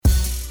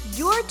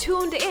You're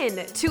tuned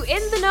in to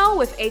In the Know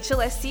with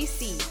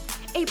HLSCC,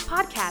 a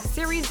podcast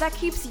series that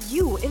keeps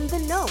you in the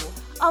know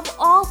of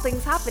all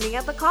things happening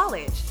at the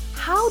college.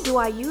 How do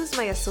I use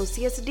my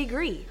associate's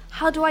degree?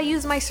 How do I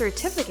use my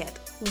certificate?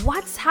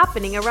 What's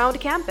happening around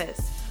campus?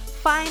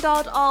 Find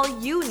out all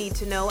you need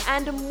to know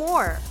and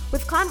more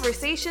with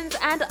conversations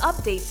and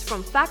updates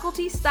from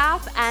faculty,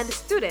 staff, and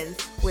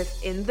students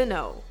with In the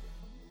Know.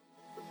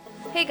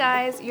 Hey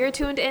guys, you're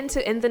tuned in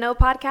to In the Know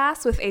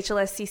podcast with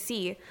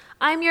HLSCC.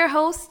 I'm your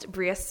host,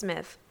 Bria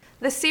Smith.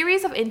 The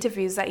series of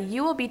interviews that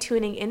you will be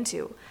tuning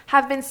into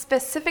have been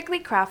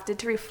specifically crafted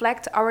to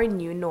reflect our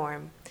new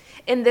norm.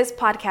 In this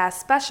podcast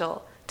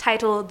special,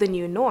 titled The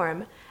New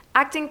Norm,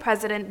 Acting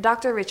President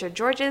Dr. Richard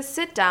Georges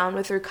sit down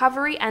with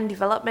Recovery and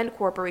Development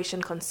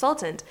Corporation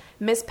consultant,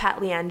 Ms. Pat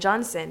Leanne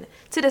Johnson,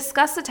 to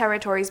discuss the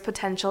territory's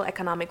potential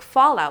economic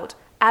fallout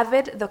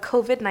amid the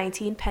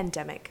COVID-19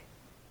 pandemic.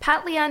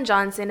 Pat Leanne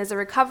Johnson is a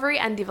Recovery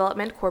and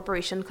Development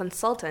Corporation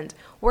consultant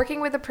working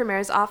with the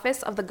Premier's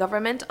Office of the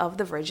Government of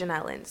the Virgin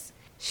Islands.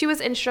 She was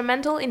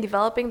instrumental in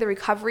developing the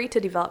Recovery to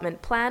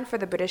Development Plan for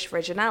the British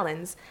Virgin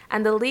Islands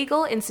and the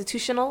legal,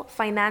 institutional,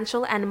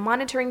 financial, and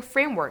monitoring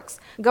frameworks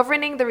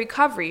governing the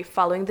recovery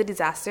following the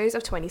disasters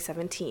of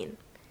 2017.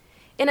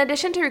 In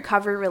addition to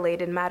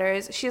recovery-related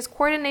matters, she is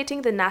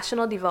coordinating the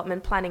national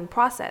development planning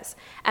process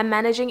and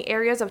managing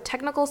areas of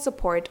technical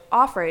support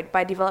offered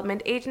by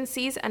development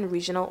agencies and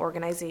regional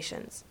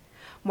organizations.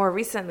 More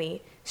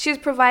recently, she is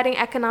providing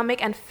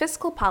economic and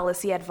fiscal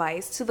policy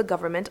advice to the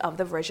government of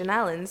the Virgin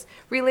Islands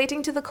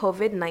relating to the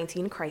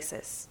COVID-19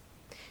 crisis.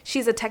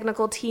 She's a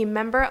technical team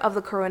member of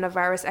the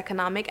Coronavirus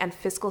Economic and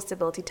Fiscal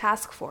Stability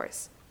Task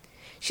Force.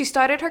 She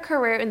started her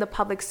career in the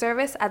public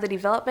service at the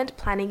Development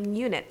Planning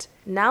Unit,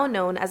 now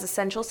known as the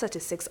Central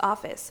Statistics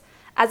Office,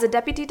 as a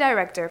deputy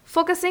director,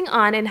 focusing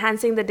on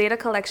enhancing the data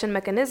collection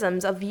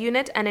mechanisms of the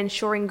unit and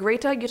ensuring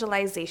greater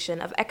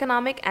utilization of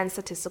economic and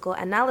statistical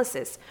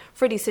analysis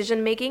for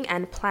decision-making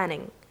and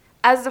planning.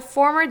 As the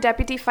former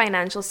Deputy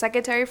Financial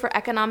Secretary for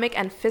Economic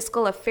and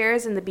Fiscal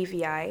Affairs in the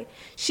BVI,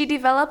 she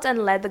developed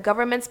and led the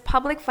government's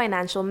Public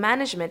Financial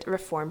Management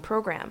Reform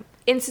Program.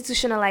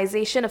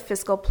 Institutionalization of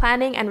fiscal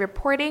planning and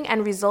reporting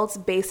and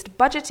results-based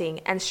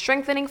budgeting and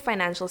strengthening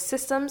financial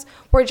systems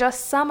were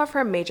just some of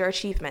her major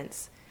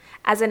achievements.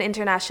 As an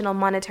International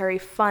Monetary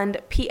Fund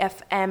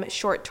PFM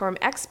short-term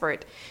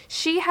expert,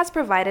 she has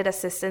provided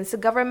assistance to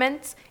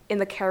governments in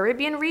the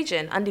Caribbean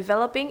region on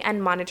developing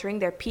and monitoring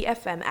their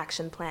PFM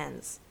action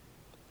plans.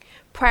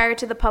 Prior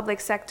to the public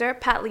sector,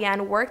 Pat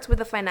Leanne worked with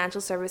the Financial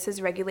Services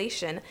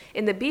Regulation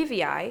in the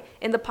BVI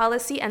in the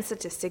Policy and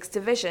Statistics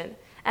Division,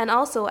 and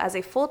also as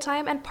a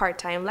full-time and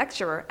part-time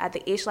lecturer at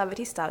the H.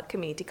 Lavity Stout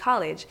Community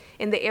College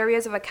in the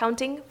areas of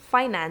accounting,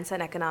 finance,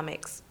 and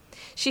economics.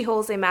 She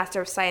holds a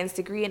Master of Science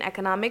degree in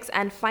Economics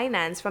and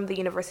Finance from the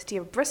University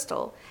of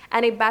Bristol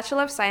and a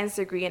Bachelor of Science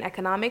degree in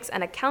Economics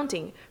and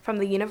Accounting from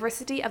the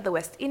University of the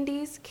West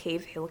Indies,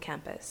 Cave Hill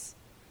campus.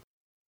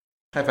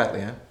 Hi, Pat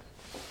Leanne.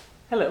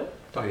 Hello,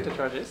 Dr.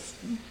 Georges.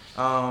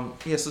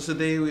 So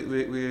today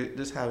we're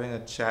just having a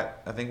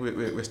chat. I think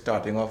we're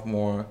starting off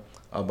more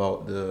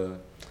about the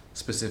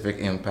specific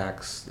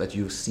impacts that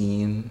you've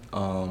seen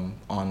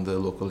on the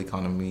local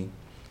economy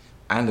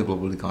and the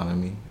global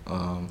economy,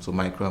 so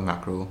micro and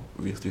macro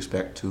with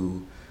respect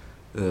to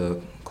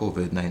the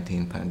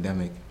COVID-19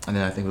 pandemic. And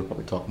then I think we'll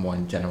probably talk more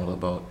in general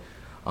about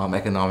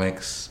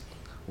economics,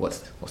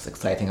 what's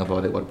exciting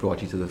about it, what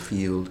brought you to the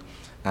field,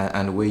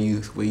 and where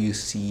you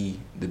see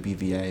the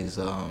BVI's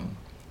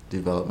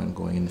development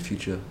going in the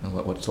future, and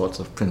what sorts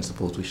of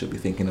principles we should be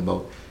thinking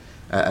about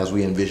as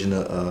we envision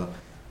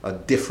a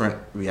different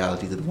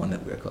reality to the one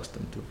that we're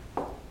accustomed to.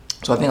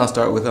 So I think I'll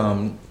start with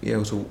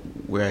so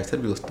where I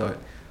said we'll start.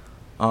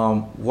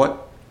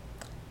 What,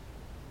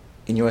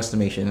 in your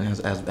estimation,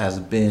 has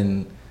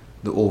been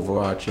the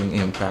overarching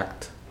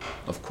impact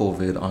of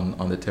COVID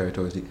on the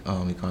territory's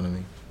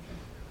economy?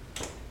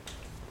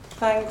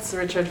 Thanks,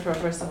 Richard, for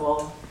first of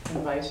all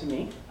inviting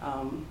me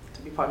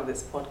to be part of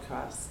this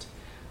podcast.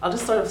 I'll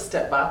just sort of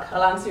step back.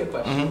 I'll answer your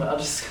question, but I'll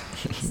just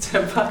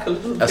step back a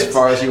little bit. As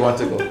far as you want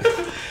to go.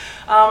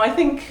 I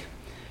think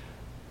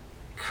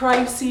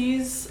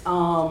crises,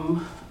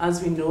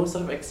 as we know,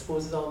 sort of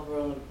exposes all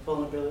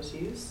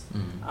vulnerabilities.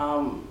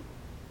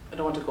 I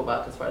don't want to go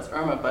back as far as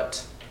Irma,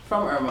 but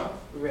from Irma,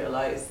 we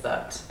realized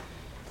that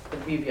the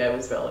BVI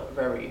was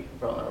very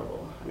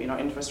vulnerable. I mean, our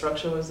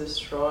infrastructure was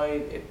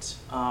destroyed. It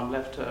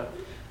left a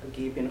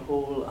gaping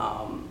hole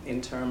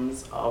in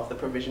terms of the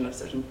provision of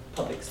certain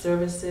public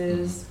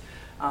services.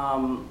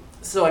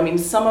 So, I mean,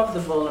 some of the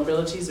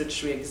vulnerabilities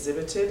which we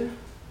exhibited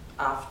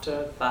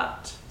after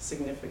that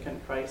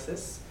significant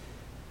crisis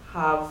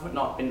have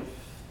not been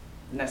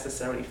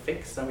necessarily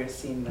fixed, and we're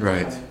seeing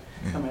them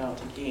coming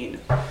out again.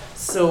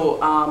 So,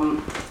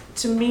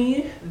 to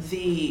me,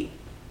 the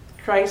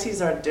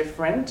crises are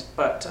different,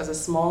 but as a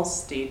small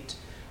state,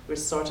 we're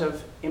sort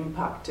of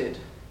impacted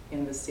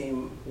in the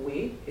same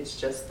way. It's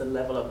just the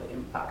level of the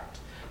impact.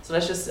 So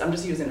I'm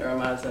just using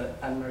Irma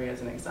and Maria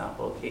as an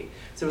example. Okay,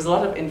 so there was a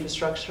lot of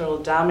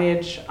infrastructural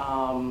damage.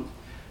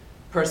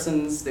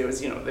 persons,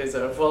 there's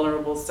a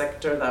vulnerable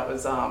sector that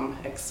was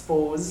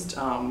exposed.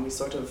 We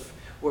sort of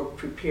were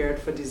prepared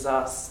for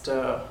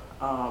disaster,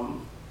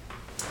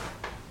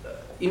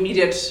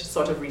 immediate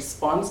sort of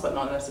response, but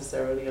not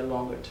necessarily a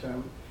longer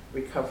term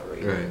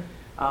recovery.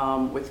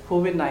 Right. With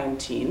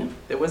COVID-19,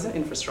 there was an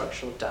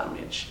infrastructural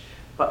damage,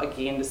 but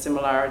again, the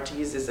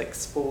similarities is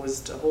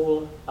exposed a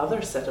whole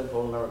other set of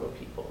vulnerable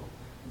people.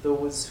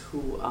 Those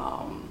who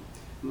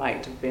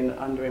might have been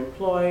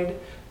underemployed,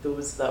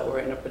 those that were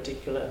in a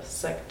particular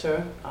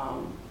sector,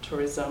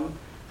 tourism,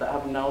 that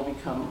have now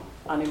become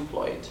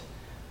unemployed.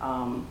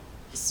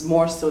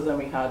 More so than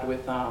we had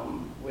with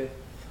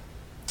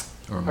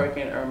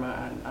Hurricane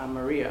Irma and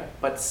Maria,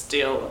 but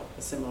still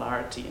a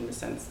similarity in the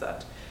sense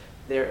that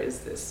there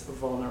is this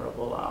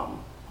vulnerable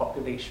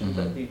population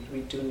that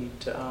we do need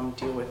to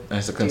deal with. And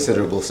it's a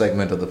considerable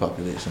segment of the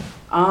population.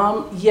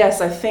 Yes,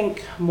 I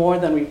think more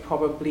than we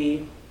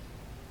probably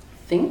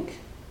think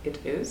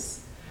it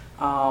is,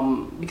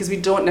 because we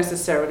don't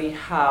necessarily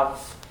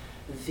have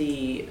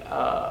the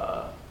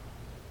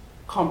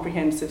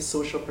comprehensive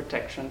social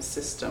protection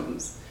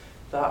systems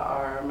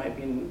that might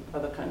be in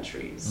other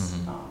countries.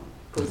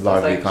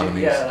 Large like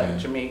economies. like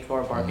Jamaica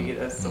or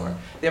Barbados, or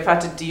they've had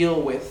to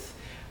deal with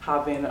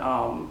having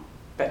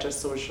better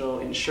social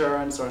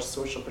insurance or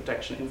social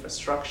protection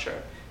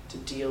infrastructure to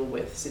deal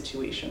with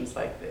situations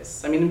like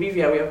this. I mean, in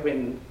BVI, we have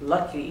been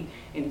lucky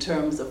in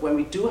terms of when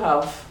we do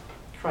have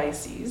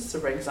crises. So,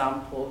 for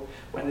example,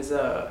 when there's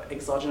a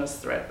exogenous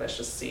threat, let's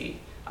just say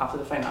after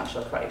the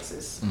financial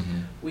crisis,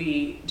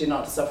 we did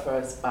not suffer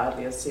as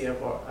badly as, say,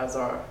 as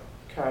our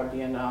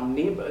Caribbean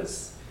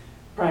neighbors,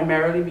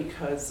 primarily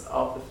because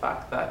of the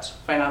fact that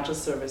financial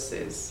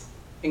services,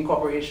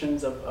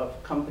 incorporations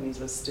of companies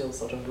was still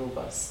sort of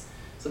robust.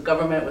 So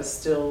government was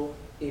still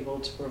able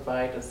to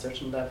provide a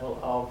certain level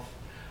of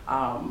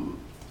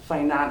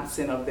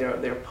financing of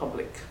their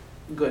public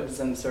goods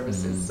and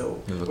services.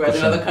 So whereas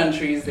in other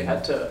countries they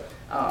had to,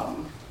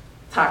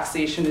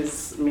 taxation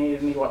is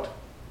mainly what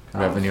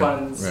revenue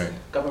funds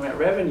government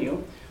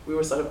revenue. We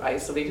were sort of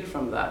isolated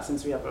from that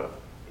since we have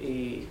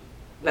a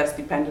less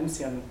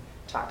dependency on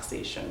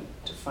taxation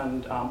to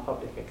fund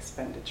public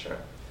expenditure.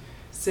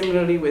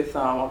 Similarly with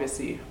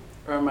obviously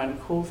Irma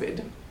and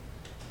COVID,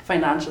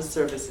 financial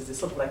services is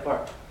sort of like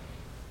our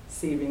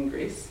saving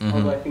grace,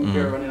 although I think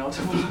we're running out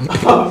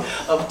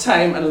of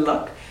time and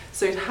luck.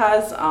 So it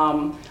has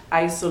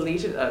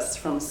isolated us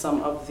from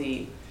some of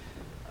the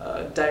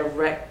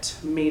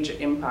direct major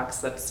impacts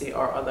that, say,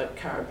 our other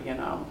Caribbean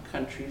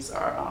countries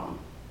are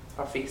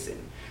facing.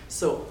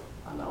 So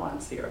I'll now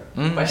answer your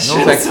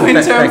question. So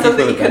in terms of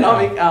the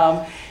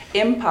economic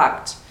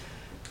impact,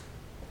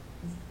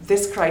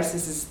 this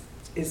crisis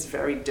is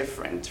very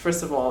different.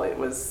 First of all,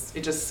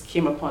 it just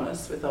came upon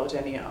us without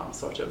any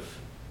sort of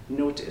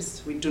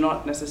notice. We do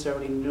not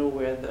necessarily know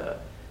where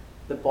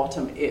the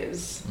bottom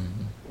is.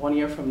 1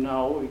 year from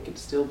now, we could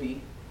still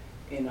be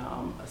in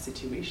a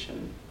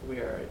situation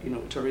where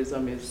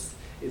tourism is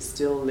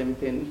still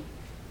limping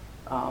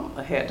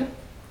ahead.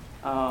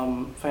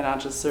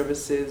 Financial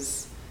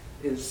services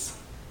is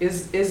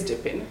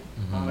dipping,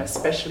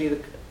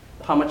 especially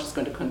how much it's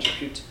going to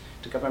contribute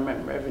to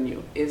government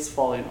revenue is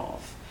falling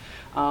off.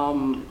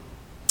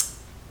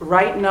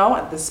 Right now,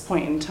 at this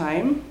point in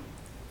time,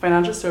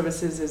 financial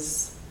services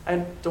is, I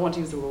don't want to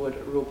use the word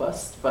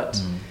robust,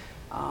 but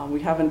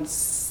we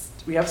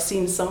have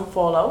seen some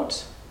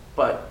fallout,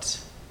 but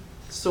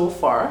so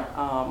far,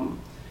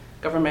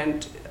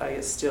 government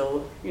is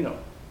still,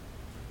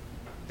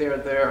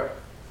 their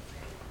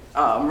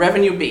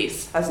revenue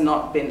base has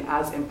not been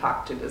as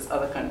impacted as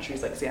other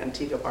countries like, say,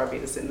 Antigua,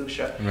 Barbados, and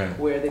Lucia,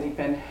 where they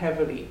depend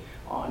heavily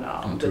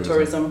on the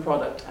tourism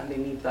product and they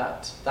need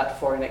that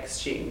foreign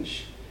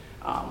exchange.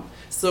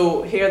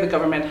 So here the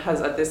government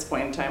has, at this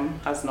point in time,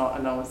 has not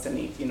announced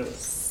any,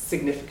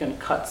 significant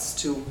cuts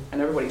to,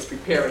 and everybody's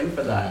preparing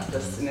for that,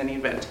 just in any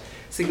event,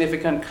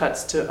 significant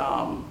cuts to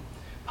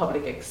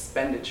public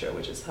expenditure,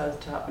 which has had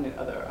to happen in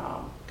other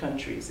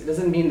countries. It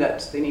doesn't mean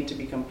that they need to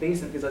be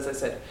complacent, because as I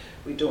said,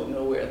 we don't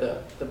know where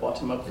the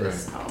bottom of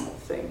this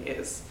thing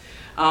is.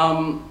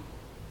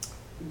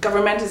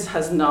 Government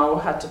has now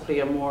had to play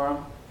a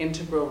more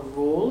integral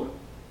role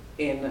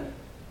in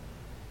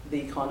the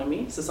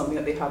economy, so something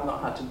that they have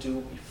not had to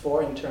do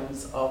before in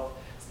terms of,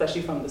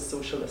 especially from the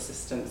social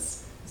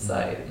assistance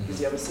side, because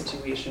you have a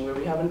situation where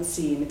we haven't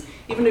seen,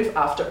 even if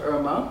after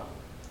Irma,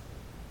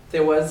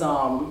 there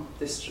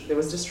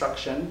was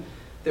destruction,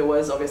 there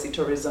was obviously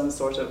tourism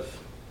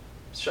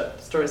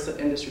tourist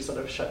industry sort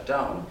of shut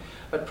down,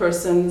 but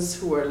persons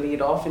who were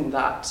laid off in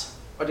that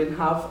or didn't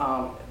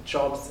have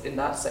jobs in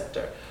that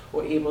sector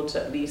were able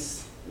to at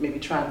least maybe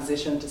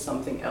transition to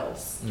something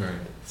else.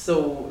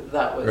 So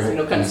that was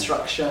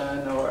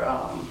construction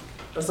or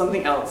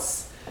something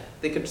else.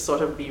 They could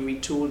sort of be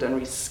retooled and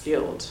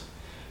reskilled.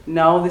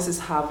 Now this is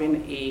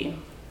having a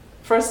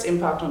first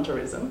impact on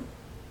tourism.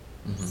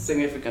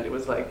 Significant. It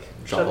was like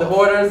shut the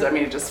borders. I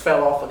mean, it just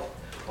fell off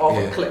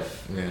a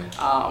cliff.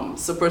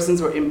 So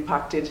persons were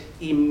impacted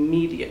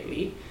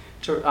immediately.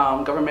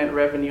 government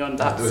revenue on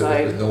that With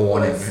side no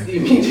warning. was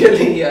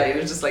immediately, it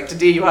was just like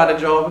today you had a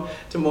job,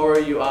 tomorrow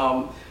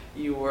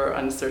you were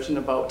uncertain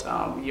about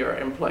your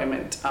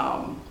employment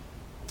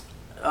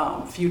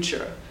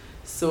future.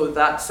 So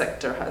that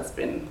sector has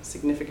been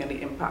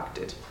significantly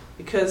impacted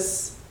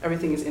because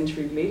everything is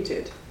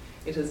interrelated.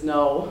 It is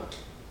now,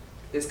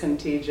 there's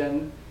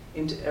contagion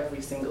into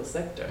every single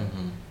sector.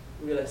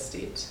 Real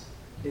estate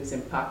is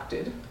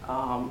impacted,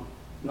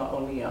 not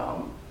only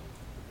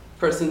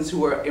persons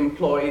who are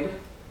employed,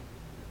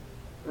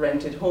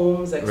 rented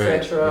homes,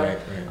 etc.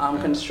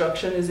 Right.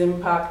 Construction is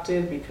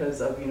impacted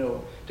because of,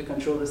 to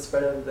control the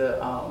spread of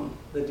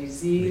the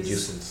disease.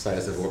 Reducing the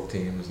size of work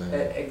teams.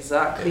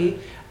 Exactly.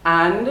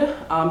 And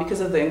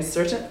because of the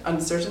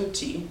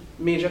uncertainty,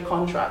 major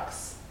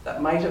contracts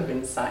that might have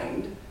been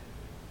signed,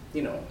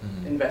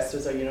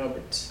 investors are, a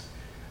bit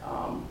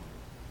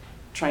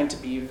trying to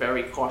be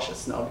very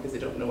cautious now because they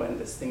don't know when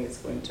this thing is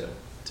going to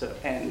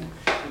end.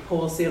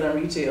 Wholesale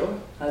and retail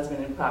has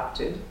been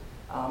impacted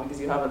because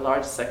you have a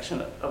large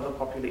section of the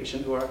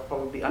population who are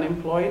probably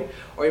unemployed,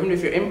 or even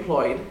if you're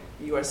employed,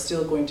 you are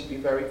still going to be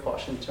very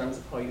cautious in terms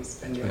of how you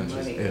spend your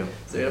money. Yeah.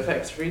 So it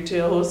affects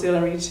retail, wholesale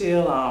and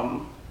retail,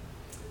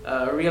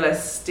 real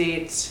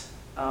estate,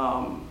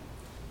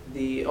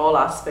 all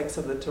aspects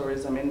of the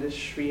tourism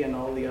industry and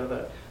all the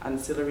other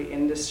ancillary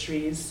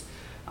industries.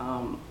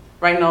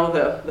 Right now,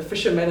 the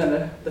fishermen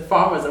and the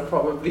farmers are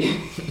probably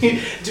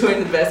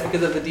doing the best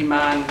because of the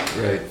demand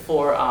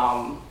for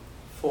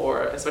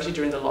especially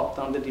during the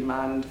lockdown, the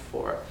demand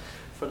for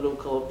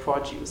local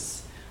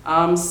produce.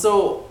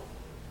 So,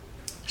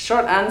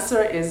 short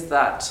answer is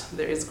that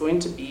there is going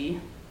to be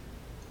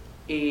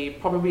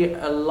probably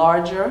a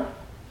larger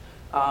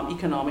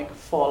economic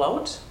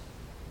fallout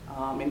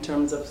in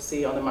terms of,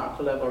 say, on the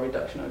macro level,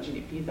 reduction of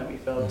GDP than we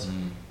felt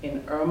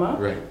in Irma.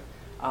 Right.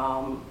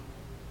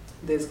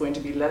 There's going to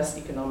be less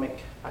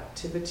economic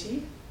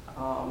activity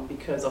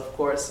because, of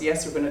course,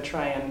 yes, we're going to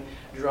try and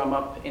drum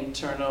up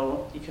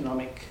internal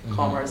economic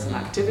commerce and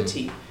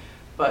activity,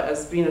 but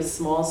as being a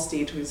small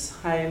state who is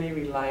highly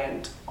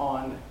reliant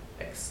on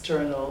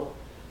external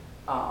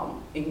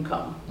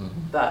income,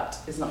 that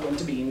is not going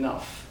to be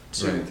enough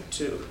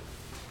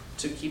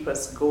to keep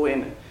us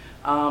going.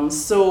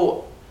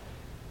 So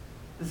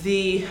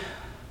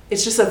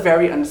it's just a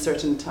very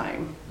uncertain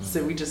time.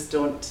 So we just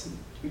don't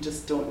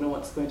know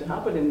what's going to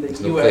happen in the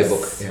There's US. No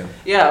playbook.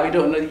 Yeah, we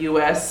don't know the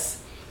US.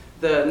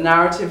 The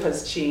narrative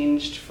has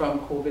changed from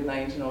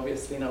COVID-19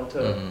 obviously now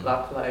to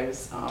Black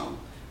Lives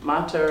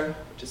Matter,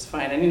 which is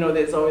fine. And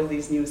there's always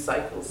these news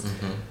cycles.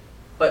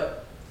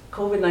 But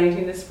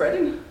COVID-19 is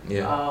spreading.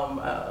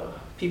 Yeah.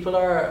 People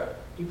are,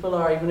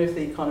 even if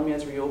the economy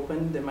has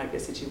reopened, there might be a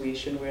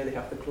situation where they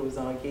have to close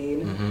down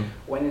again.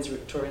 When is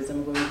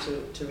tourism going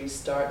to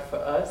restart for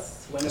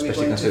us? When Especially are we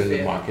going considering to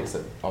the markets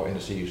that our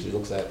industry usually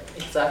looks at.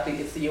 Exactly,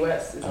 it's the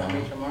US, it's our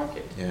major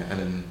market. Yeah, and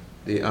then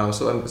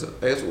so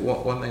I guess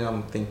one thing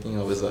I'm thinking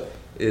of is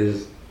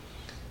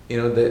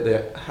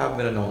there have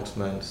been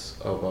announcements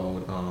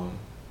about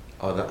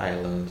other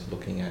islands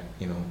looking at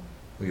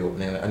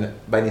reopening, and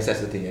by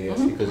necessity, I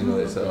guess, because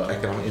it's an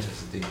economic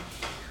necessity.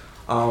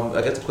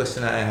 I guess the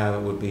question I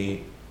have would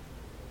be,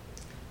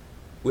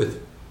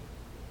 with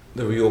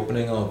the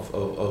reopening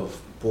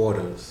of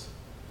borders,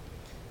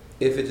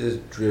 if it is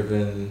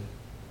driven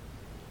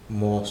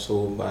more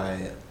so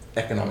by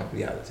economic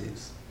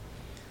realities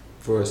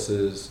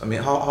versus,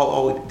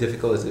 how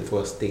difficult is it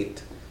for a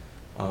state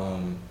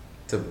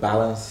to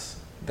balance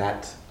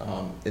that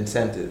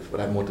incentive or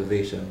that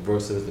motivation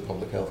versus the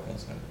public health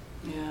concern?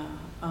 Yeah,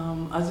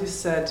 as you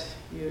said,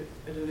 you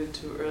alluded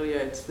to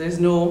earlier, there's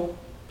no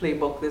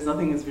playbook, there's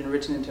nothing that's been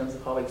written in terms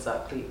of how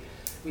exactly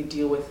we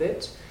deal with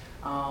it.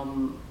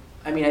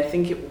 I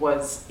think it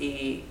was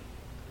a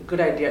good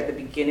idea at the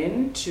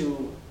beginning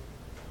to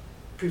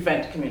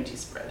prevent community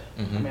spread.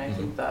 I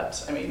think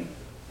that,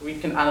 we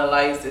can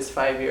analyze this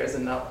 5 years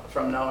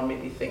from now and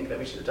maybe think that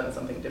we should have done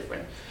something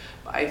different.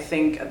 But I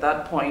think at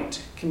that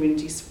point,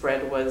 community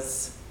spread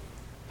was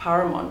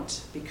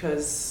paramount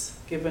because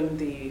given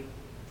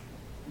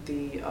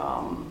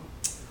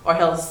our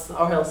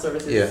health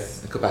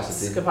services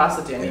capacity.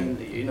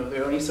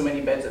 There are only so many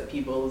beds at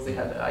People's. They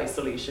had an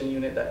isolation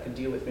unit that could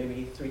deal with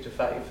maybe 3 to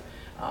 5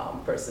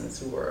 persons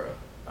who were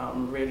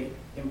really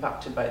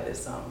impacted by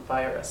this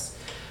virus.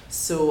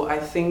 So I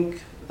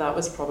think that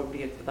was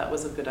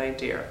a good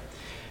idea.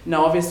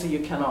 Now, obviously, you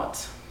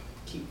cannot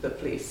keep the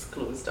place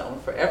closed down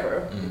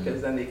forever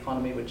because then the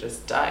economy would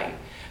just die.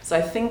 So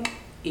I think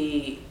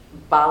a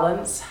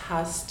balance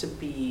has to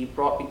be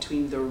brought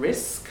between the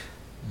risk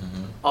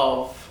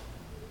of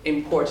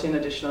importing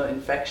additional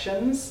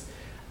infections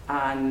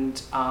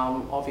and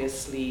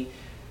obviously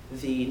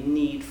the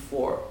need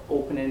for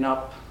opening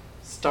up,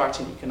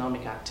 starting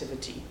economic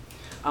activity.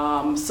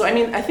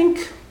 I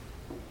think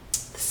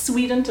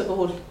Sweden took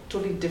a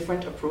totally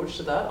different approach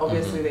to that.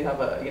 Obviously, they have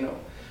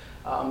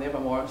a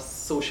more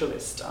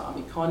socialist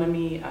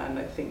economy, and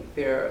I think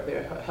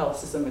their health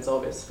system is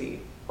obviously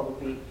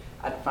probably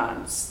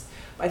advanced.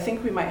 But I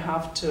think we might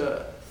have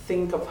to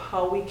think of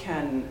how we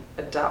can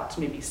adapt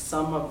maybe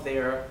some of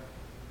their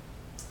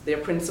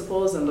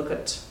principles and look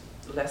at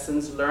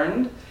lessons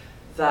learned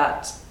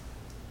that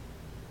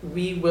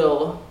we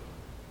will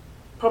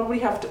probably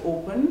have to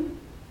open,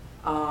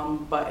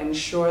 but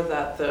ensure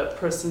that the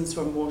persons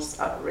who are most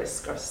at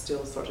risk are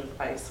still sort of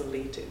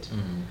isolated,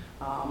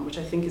 which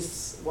I think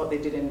is what they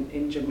did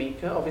in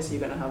Jamaica. Obviously,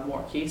 you're going to have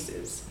more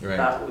cases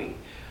that way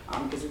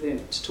because they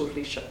didn't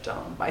totally shut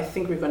down. But I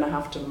think we're going to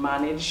have to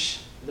manage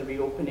the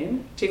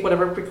reopening, take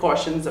whatever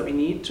precautions that we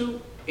need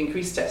to.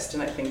 Increase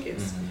testing, I think,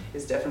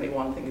 is definitely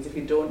one thing. Is if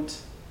you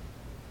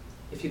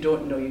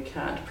don't know, you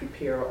can't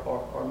prepare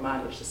or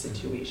manage the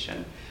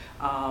situation.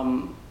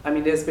 I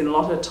mean, there's been a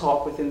lot of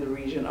talk within the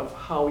region of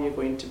how you're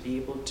going to be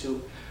able to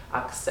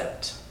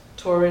accept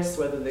tourists,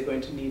 whether they're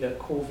going to need a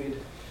COVID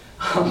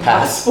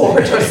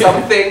passport or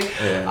something.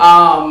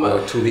 Or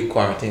a 2-week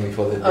quarantine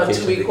before the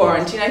vacation. 2-week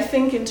quarantine. I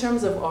think in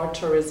terms of our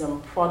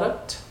tourism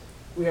product,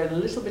 we are a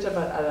little bit of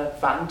an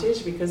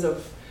advantage because of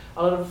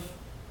a lot of,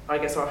 I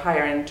guess, our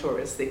higher end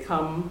tourists. They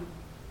come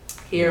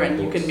here and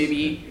you can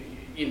maybe,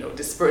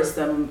 disperse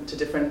them to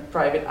different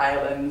private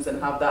islands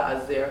and have that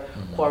as their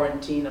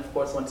quarantine. Of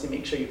course, once you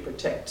make sure you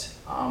protect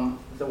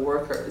the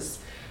workers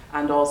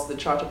and also the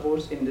charter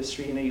boat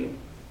industry, you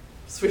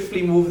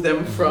swiftly move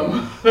them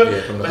from when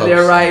they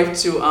arrive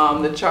to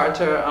the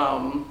charter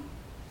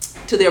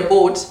to their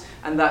boat,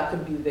 and that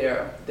could be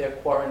their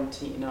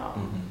quarantine.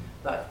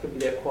 That could be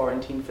their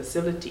quarantine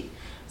facility.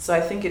 So I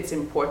think it's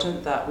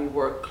important that we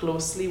work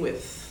closely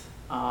with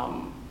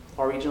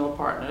our regional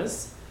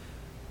partners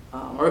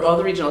or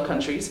other regional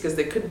countries, because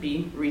there could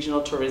be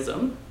regional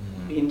tourism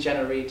being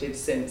generated,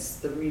 since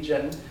the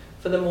region,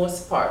 for the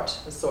most part,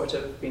 has sort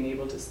of been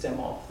able to stem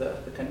off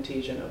the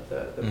contagion of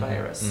the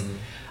virus.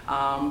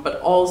 But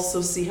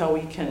also see how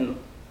we can,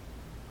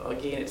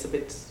 again, it's a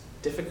bit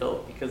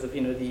difficult because of,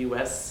 the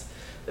US,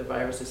 the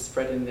virus is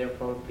spreading there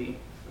probably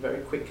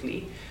very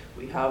quickly.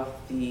 We have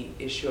the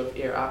issue of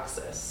air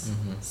access.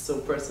 So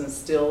persons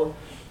still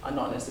are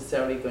not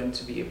necessarily going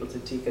to be able to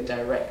take a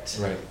direct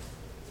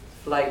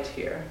flight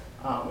here,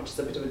 which is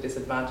a bit of a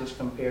disadvantage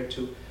compared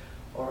to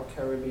our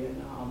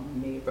Caribbean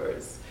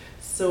neighbors.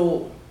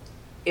 So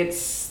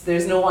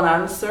there's no one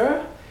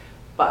answer,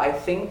 but I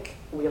think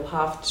we'll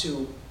have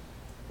to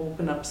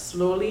open up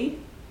slowly,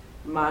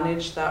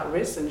 manage that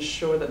risk,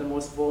 ensure that the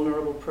most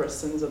vulnerable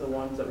persons are the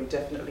ones that we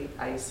definitely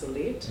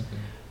isolate,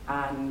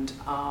 and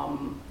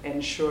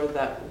ensure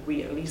that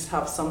we at least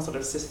have some sort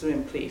of system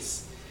in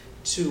place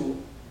to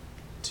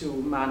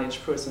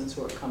manage persons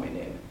who are coming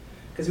in.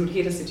 Because we would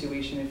hate a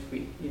situation if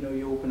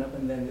you open up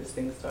and then this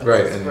thing starts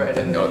to spread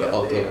and out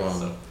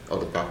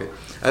of pocket.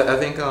 I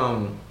think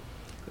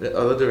the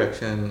other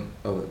direction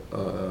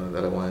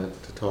that I wanted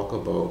to talk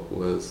about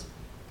was,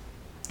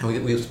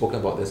 and we've spoken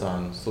about this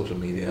on social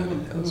media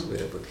and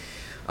elsewhere, but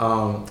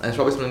and it's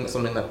probably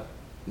something that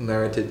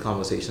merited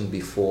conversation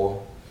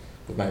before,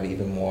 but might be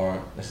even more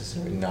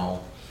necessary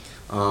now.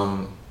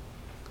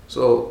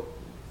 So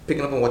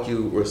picking up on what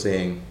you were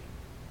saying,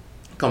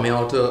 coming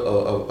out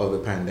of the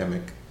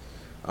pandemic,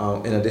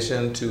 in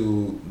addition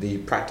to the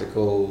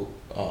practical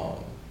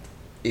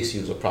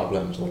issues or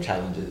problems or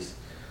challenges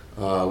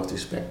with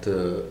respect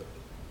to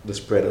the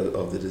spread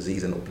of the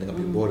disease and opening up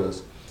your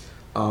borders,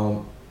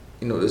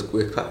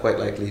 we're quite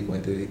likely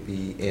going to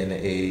be in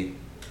a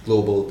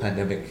global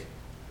pandemic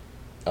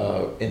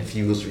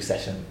infused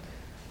recession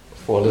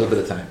for a little bit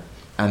of time.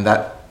 And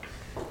that,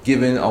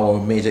 given our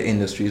major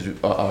industries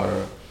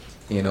are,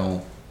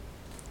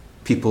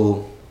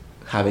 people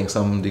having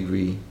some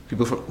degree,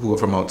 people who are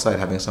from outside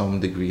having some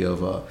degree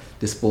of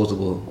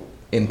disposable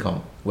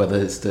income, whether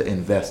it's to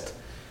invest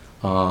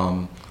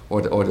or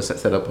to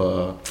set up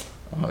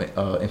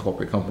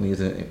incorporate companies,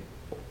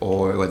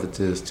 or whether it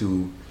is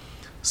to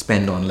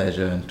spend on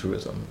leisure and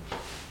tourism.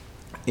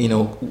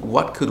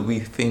 What could we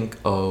think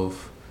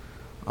of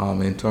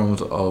in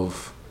terms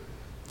of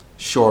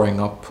shoring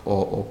up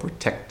or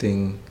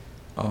protecting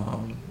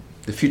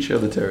the future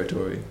of the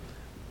territory,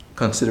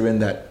 considering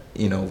that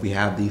we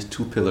have these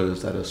two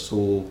pillars that are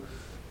so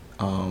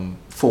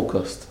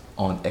focused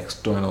on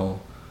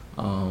external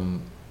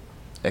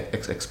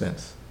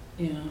expense.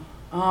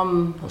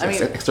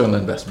 External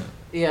investment.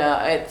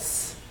 Yeah,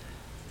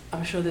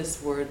 I'm sure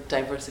this word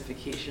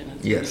diversification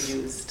has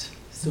been used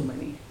so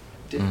many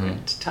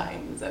different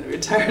times, and we're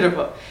tired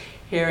of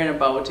hearing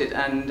about it.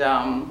 And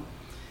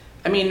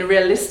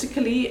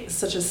realistically,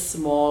 such a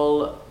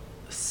small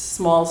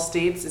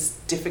states, it's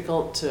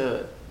difficult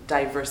to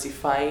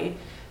diversify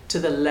to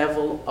the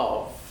level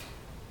of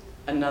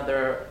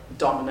another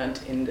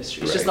dominant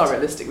industry. It's just not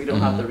realistic. We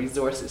don't have the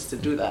resources to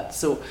do that.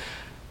 So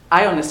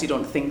I honestly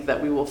don't think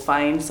that we will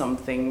find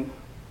something.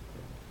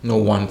 No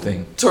one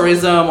thing.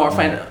 Tourism, or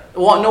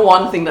no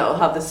one thing that will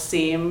have the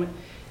same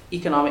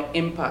economic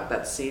impact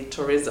that, say,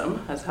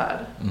 tourism has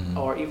had,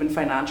 or even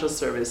financial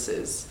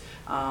services,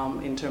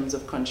 in terms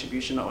of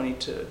contribution not only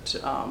to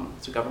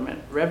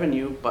government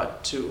revenue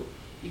but to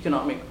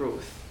economic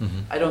growth.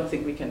 I don't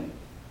think we can.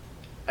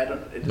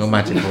 No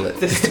magic bullet.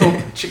 There's no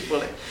magic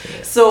bullet.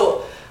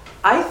 So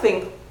I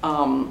think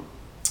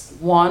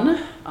One,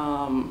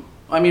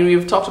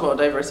 we've talked about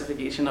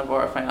diversification of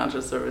our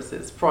financial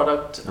services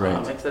product,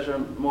 Right. etc.,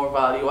 more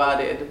value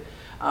added.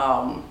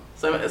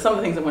 So some of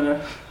the things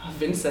have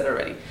been said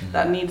already.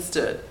 That needs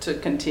to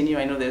continue.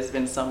 I know there's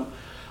been some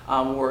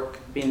work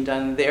being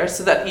done there,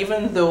 so that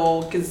even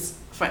though, because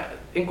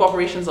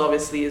incorporations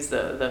obviously is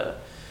the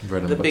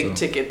big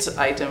ticket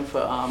item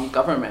for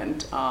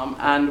government,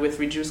 and with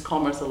reduced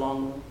commerce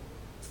along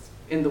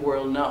in the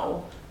world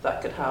now, that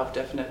could have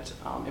definite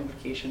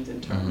implications in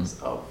terms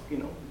of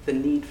the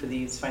need for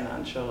these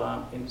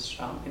financial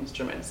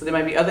instruments. So there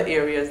might be other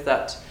areas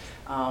that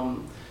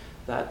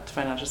that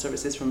financial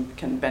services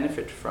can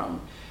benefit from.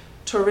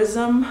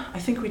 Tourism, I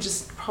think we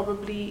just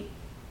probably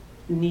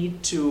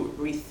need to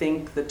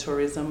rethink the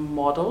tourism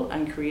model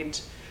and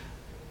create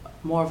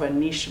more of a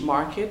niche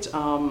market.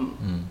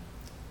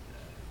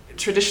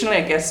 Traditionally,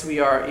 I guess we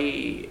are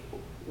a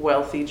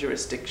wealthy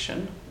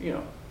jurisdiction.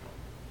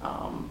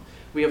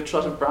 We have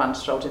sort of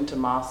branched out into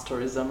mass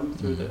tourism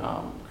through the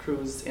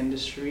cruise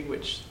industry,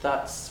 which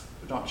we're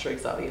not sure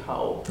exactly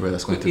how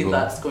quickly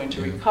that's going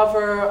to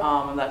recover,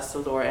 and that's the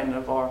lower end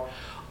of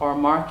our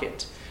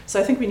market. So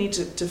I think we need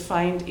to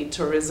find a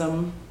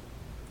tourism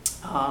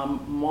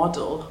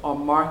model or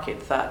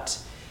market that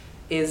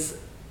is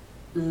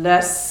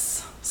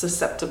less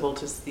susceptible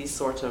to these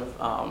sort of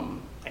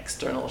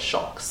external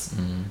shocks.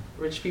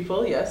 Rich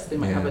people, yes, they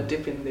might have a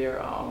dip in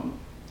their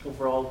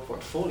overall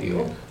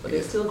portfolio, but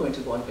they're still going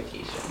to go on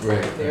vacation.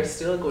 Right. They're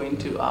still going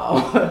to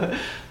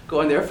go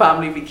on their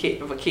family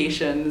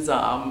vacations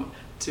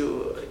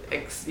to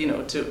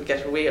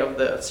get away of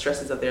the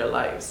stresses of their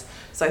lives.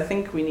 So I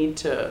think we need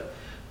to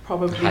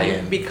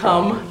probably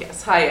become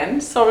high-end.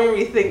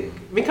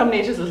 Become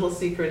nature's little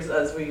secrets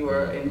as we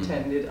were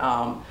intended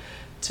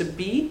to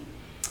be.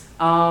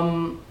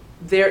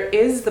 There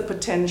is the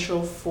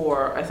potential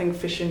for, I think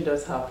fishing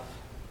does have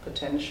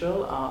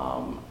potential.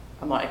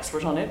 I'm not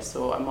expert on it,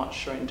 so I'm not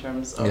sure in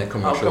terms of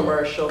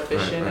commercial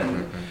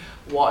fishing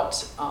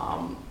what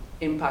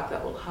impact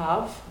that will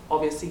have.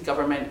 Obviously,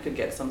 government could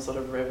get some sort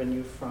of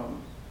revenue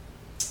from,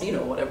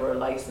 whatever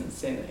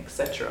licensing,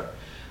 etc.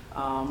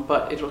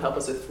 But it will help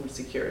us with food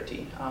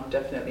security,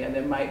 definitely. And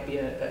there might be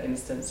an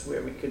instance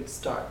where we could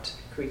start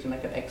creating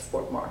like an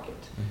export market.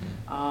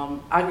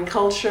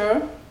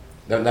 Agriculture.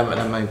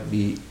 That might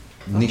be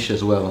niche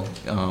as well.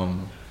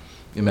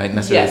 It might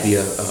necessarily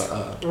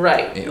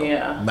be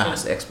a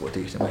mass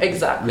exportation.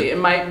 Exactly. It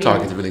might be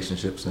targeted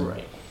relationships.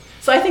 Right.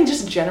 So I think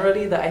just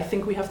generally that I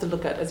think we have to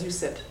look at, as you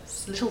said,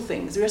 little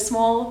things. We're a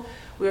small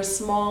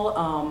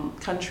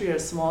country, or a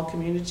small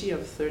community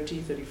of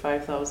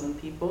 35,000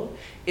 people.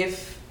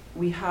 If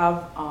we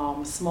have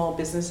small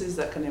businesses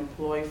that can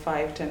employ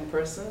 5-10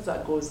 persons,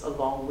 that goes a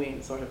long way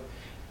in sort of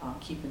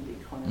keeping the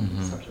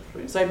economy sort of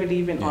fluid. So I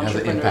believe in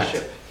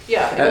entrepreneurship.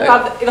 Yeah,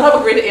 it'll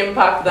have a greater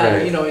impact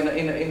than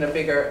in a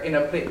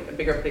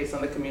bigger place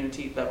on the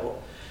community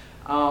level.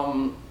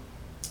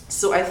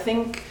 So I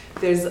think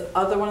there's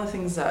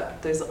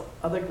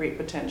other great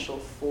potential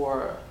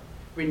for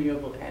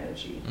renewable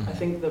energy. I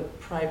think the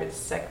private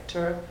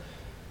sector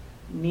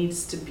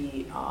needs to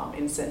be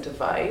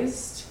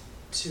incentivized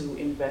to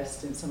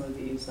invest in some of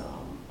these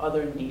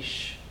other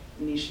niche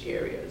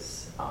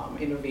areas,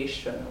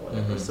 innovation or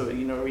whatever. So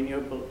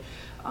renewable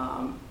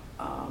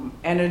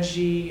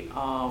energy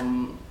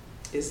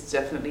is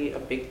definitely a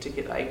big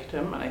ticket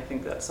item, and I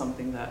think that's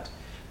something that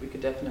we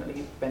could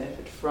definitely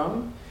benefit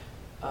from.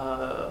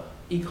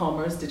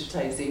 E-commerce,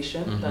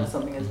 digitization, that's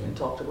something that's been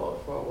talked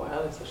about for a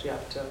while, especially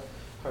after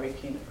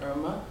Hurricane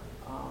Irma.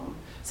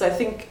 So I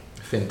think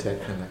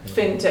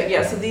fintech,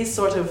 yeah. So these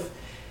sort of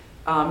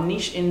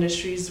niche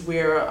industries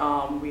where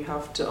we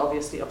have to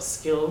obviously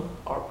upskill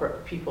our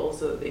people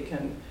so that they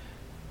can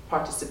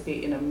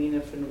participate in a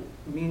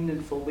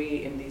meaningful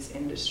way in these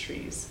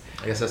industries.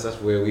 I guess that's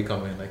where we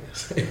come in, I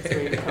guess. That's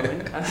where we come in.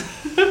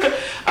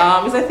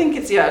 Because I think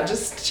it's,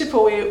 just chip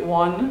away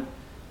one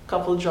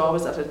couple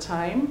jobs at a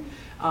time.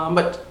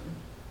 But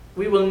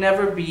we will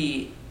never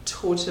be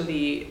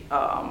totally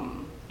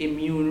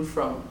immune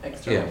from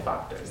external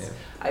factors. Yeah.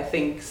 I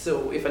think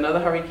so. If another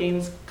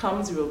hurricane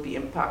comes, we will be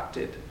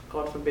impacted.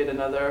 God forbid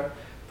another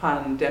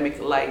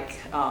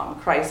pandemic-like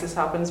crisis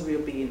happens,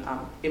 we'll be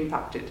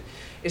impacted.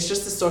 It's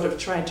just to sort of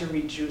try to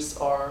reduce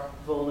our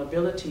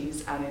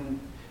vulnerabilities and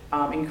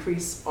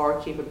increase our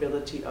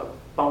capability of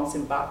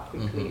bouncing back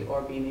quickly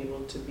or being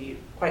able to be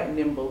quite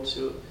nimble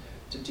to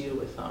deal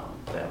with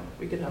them.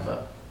 We could have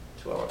a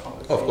 2-hour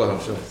conversation. Of course, I'm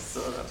sure.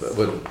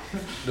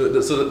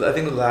 So I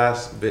think the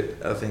last bit,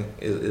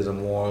 is a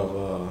more of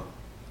a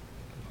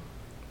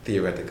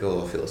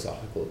theoretical or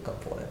philosophical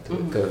component to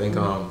it. Because I think,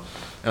 and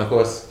of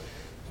course,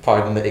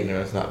 pardon the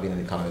ignorance, not being an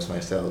economist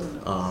myself,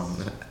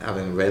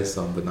 having read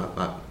some, but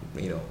not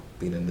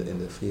being in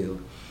the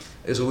field.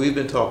 So we've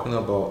been talking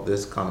about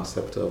this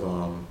concept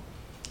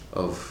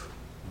of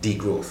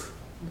degrowth,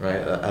 right,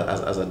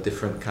 as a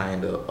different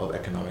kind of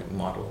economic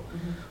model.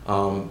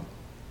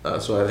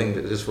 So I think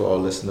that just for our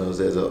listeners,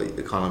 there's an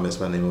economist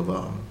by the name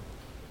of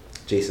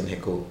Jason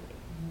Hickel,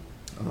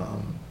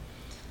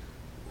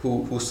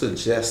 who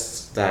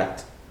suggests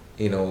that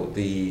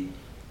the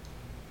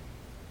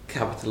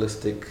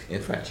capitalistic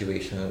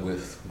infatuation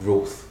with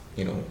growth,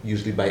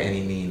 usually by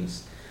any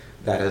means,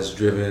 that has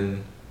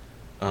driven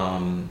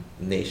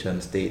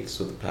nation states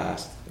for the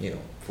past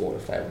 400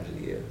 to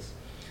 500 years,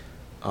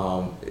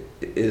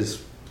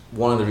 is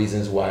one of the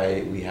reasons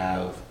why we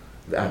have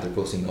the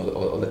Anthropocene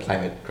or the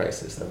climate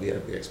crisis that we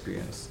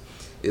experienced.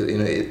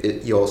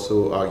 He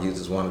also argues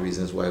is one of the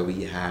reasons why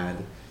we had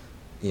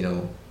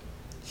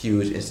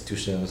huge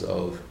institutions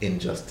of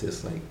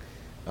injustice, like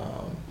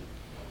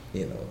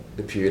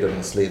the period of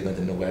enslavement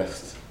in the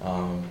West,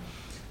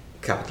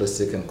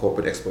 capitalistic and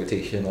corporate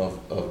exploitation of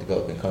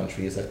developing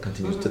countries that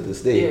continues to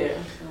this day.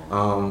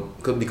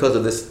 Because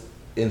of this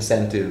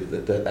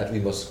incentive that we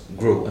must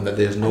grow, and that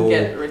there's no... And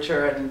get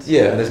richer and...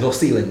 Yeah, and there's no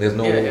ceiling, there's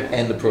no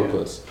end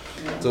purpose.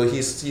 Yeah. So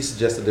he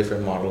suggests a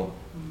different model,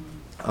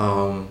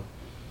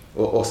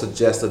 or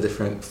suggests a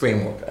different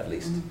framework, at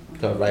least,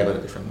 to arrive at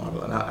a different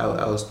model. And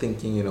I was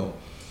thinking,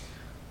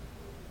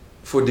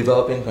 for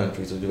developing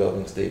countries or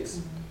developing states,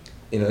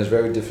 it's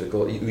very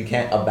difficult. We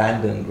can't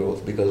abandon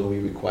growth because we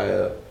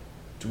require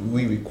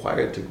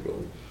to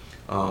grow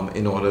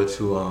in order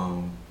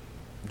to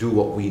do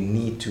what we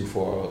need to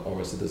for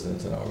our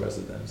citizens and our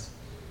residents.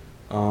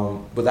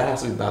 But that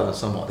has to be balanced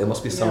somehow. There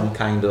must be some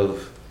kind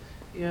of...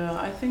 Yeah,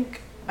 I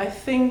think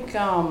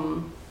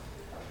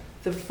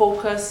the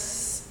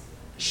focus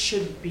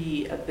should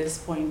be at this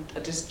point,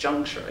 at this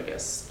juncture, I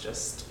guess,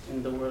 just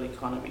in the world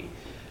economy,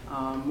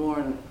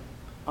 more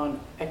on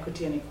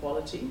equity and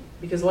equality.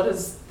 Because what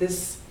is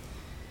this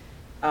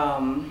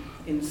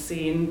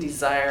insane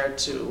desire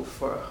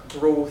for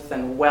growth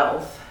and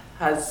wealth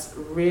has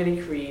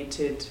really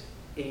created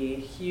a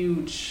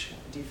huge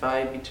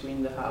divide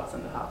between the haves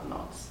and the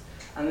have-nots.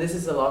 And this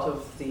is a lot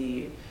of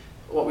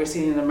what we're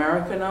seeing in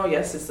America now.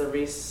 Yes, it's a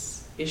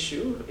race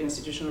issue,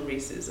 institutional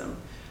racism,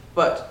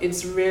 but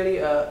it's really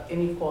an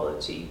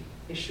inequality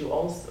issue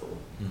also.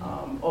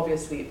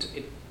 Obviously,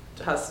 it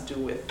has to do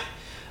with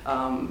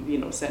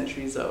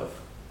centuries of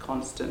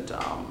constant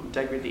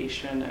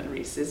degradation and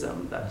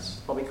racism that's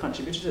probably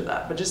contributed to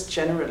that. But just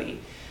generally,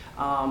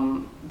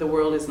 the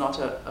world is not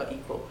an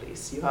equal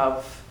place. You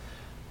have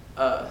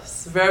a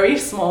very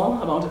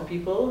small amount of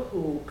people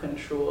who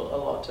control a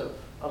lot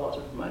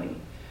of money,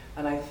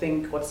 and I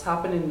think what's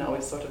happening now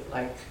is sort of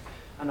like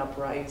an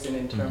uprising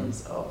in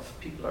terms of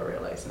people are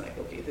realizing, like,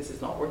 okay, this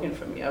is not working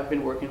for me. I've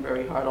been working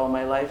very hard all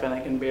my life and I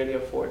can barely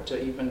afford to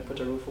even put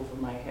a roof over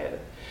my head.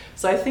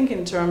 So I think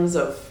in terms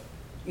of,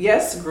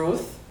 yes,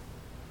 growth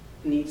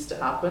needs to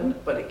happen,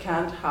 but it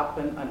can't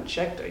happen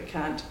unchecked, or it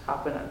can't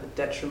happen at the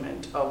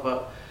detriment of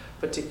a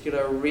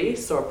particular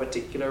race or a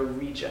particular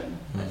region.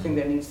 I think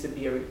there needs to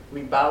be a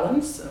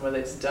rebalance, and whether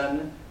it's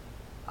done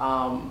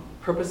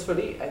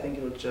purposefully, I think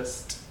it will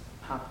just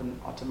happen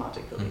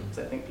automatically.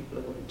 So I think people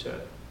are going to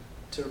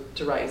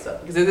rise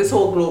up, because this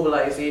whole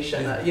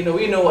globalization,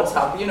 we know what's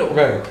happening,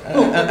 right.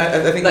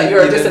 I think that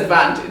you're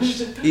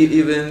disadvantaged.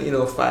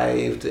 Even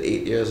 5 to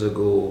 8 years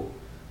ago,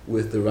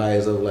 with the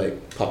rise of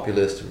like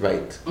populist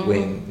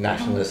right-wing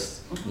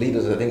nationalist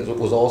leaders, I think it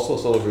was also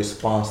sort of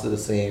response to the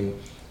same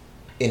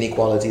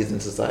inequalities in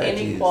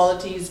society.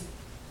 Inequalities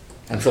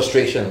and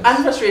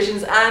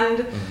frustrations.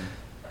 And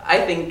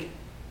I think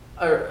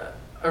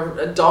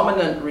a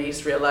dominant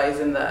race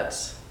realizing that,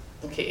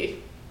 okay,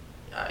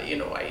 I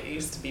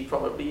used to be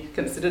probably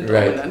considered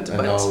dominant,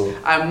 but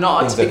I'm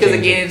not, because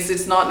again,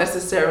 it's not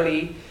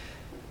necessarily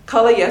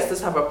color. Yes,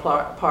 does have a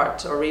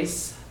part, or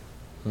race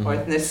or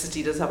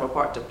ethnicity does have a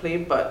part to play,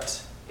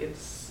 but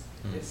it's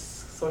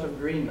sort of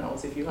green now.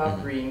 So if you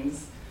have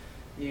greens,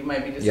 you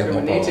might be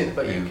discriminated,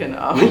 but you can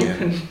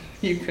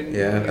you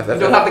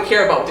don't have to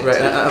care about it.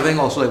 Right. I think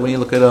also, like, when you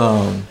look at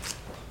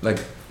like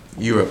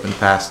Europe in the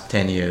past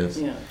 10 years,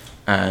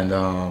 and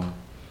I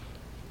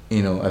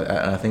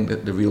think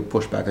that the real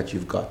pushback that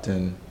you've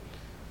gotten,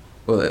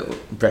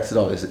 Brexit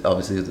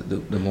obviously is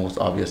the most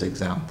obvious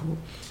example,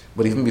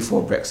 but even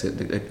before Brexit,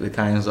 the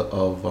kinds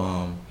of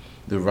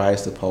the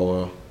rise to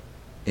power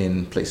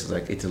in places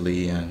like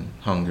Italy and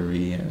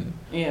Hungary and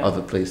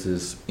other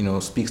places,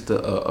 speaks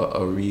to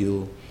a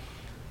real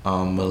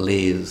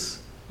malaise,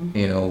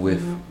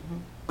 with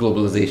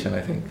globalization,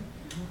 I think.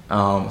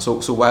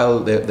 So while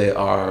there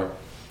are,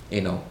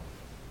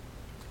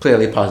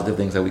 clearly positive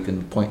things that we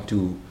can point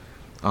to,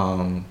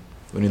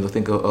 when you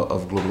think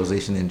of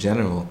globalization in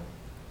general,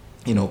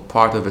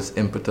 part of its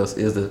impetus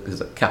is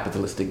a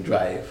capitalistic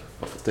drive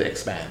to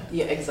expand.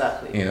 Yeah,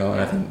 exactly. And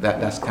I think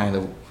that's kind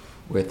of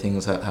where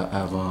things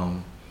have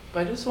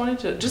But I just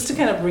wanted to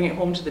kind of bring it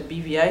home to the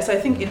BVI. So I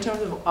think in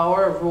terms of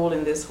our role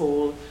in this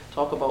whole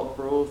talk about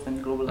growth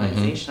and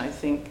globalization, I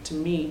think, to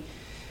me,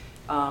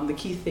 the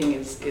key thing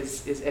is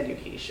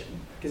education.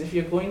 Because if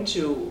you're going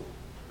to,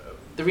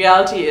 the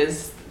reality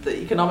is the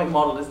economic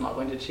model is not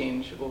going to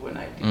change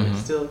overnight. It's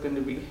still going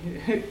to be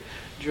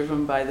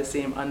driven by the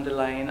same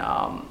underlying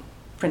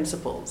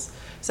principles.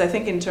 So I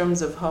think in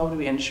terms of how do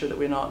we ensure that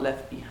we're not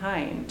left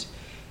behind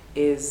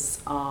is,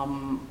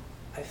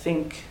 I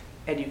think,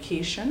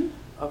 education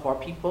of our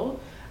people,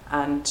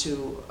 and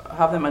to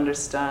have them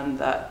understand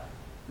that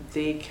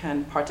they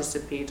can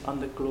participate on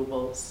the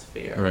global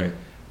sphere. Right.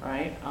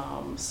 Right?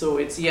 So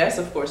it's, yes,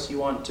 of course, you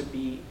want to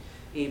be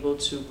able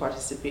to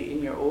participate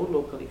in your own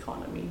local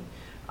economy,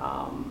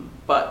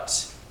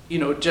 but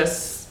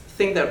just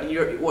think that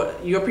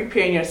you're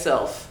preparing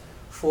yourself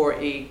for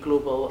a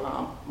global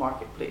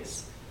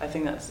marketplace. I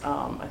think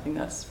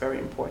that's very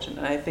important,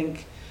 and I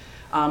think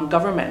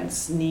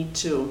governments need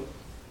to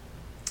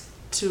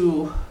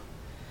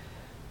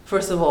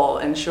first of all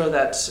ensure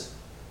that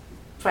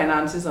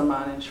finances are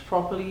managed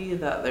properly,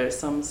 that there's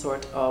some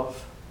sort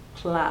of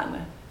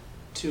plan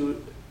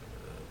to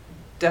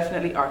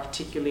definitely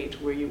articulate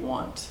where you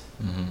want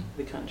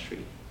the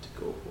country to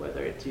go,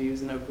 whether it's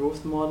using a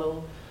growth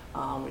model,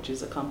 which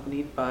is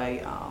accompanied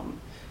by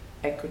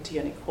equity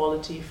and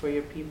equality for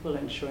your people,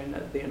 ensuring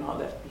that they're not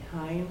left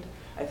behind.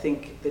 I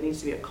think there needs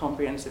to be a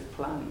comprehensive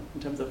plan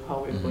in terms of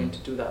how we're going to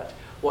do that.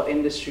 What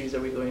industries are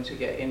we going to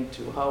get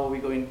into? How are we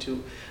going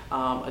to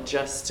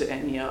adjust to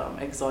any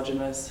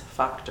exogenous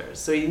factors?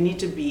 So you need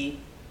to be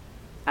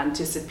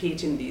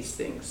anticipating these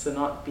things, so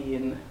not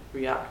being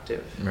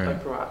reactive,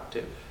 but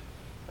proactive.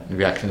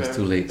 Reaction is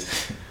too late.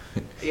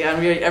 Yeah,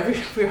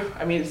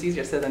 and it's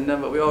easier said than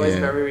done, but we're always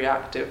very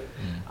reactive.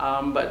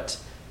 But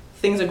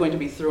things are going to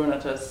be thrown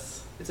at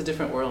us. It's a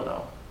different world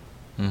now.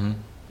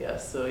 Yeah,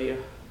 so you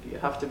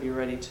have to be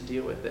ready to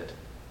deal with it.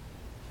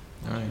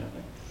 All right.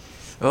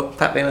 Well,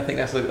 Kathleen, I think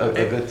that's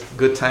a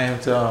good time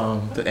to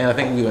end. I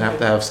think we will have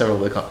to have several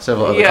other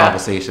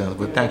conversations.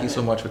 But thank you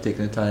so much for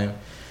taking the time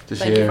to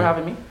share. Thank you for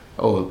having me.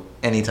 Oh,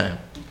 anytime.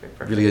 Okay,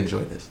 really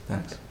enjoyed this.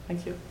 Thanks. Okay,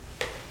 thank you.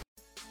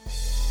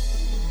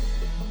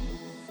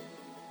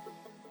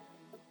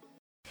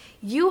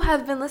 You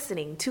have been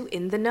listening to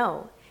In the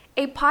Know,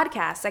 a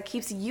podcast that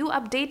keeps you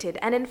updated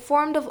and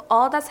informed of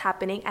all that's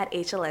happening at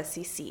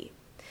HLSCC.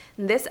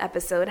 This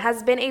episode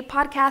has been a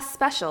podcast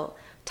special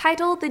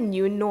titled The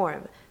New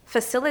Norm,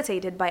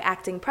 facilitated by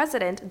Acting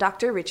President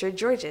Dr. Richard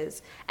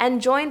Georges,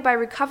 and joined by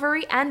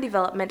Recovery and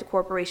Development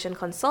Corporation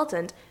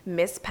consultant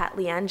Miss Pat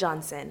Leanne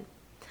Johnson.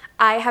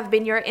 I have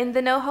been your In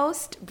the Know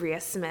host,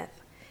 Bria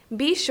Smith.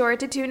 Be sure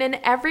to tune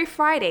in every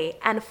Friday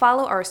and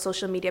follow our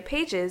social media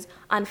pages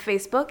on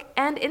Facebook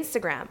and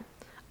Instagram.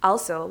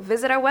 Also,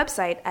 visit our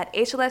website at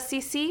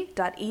hlscc.edu.vg.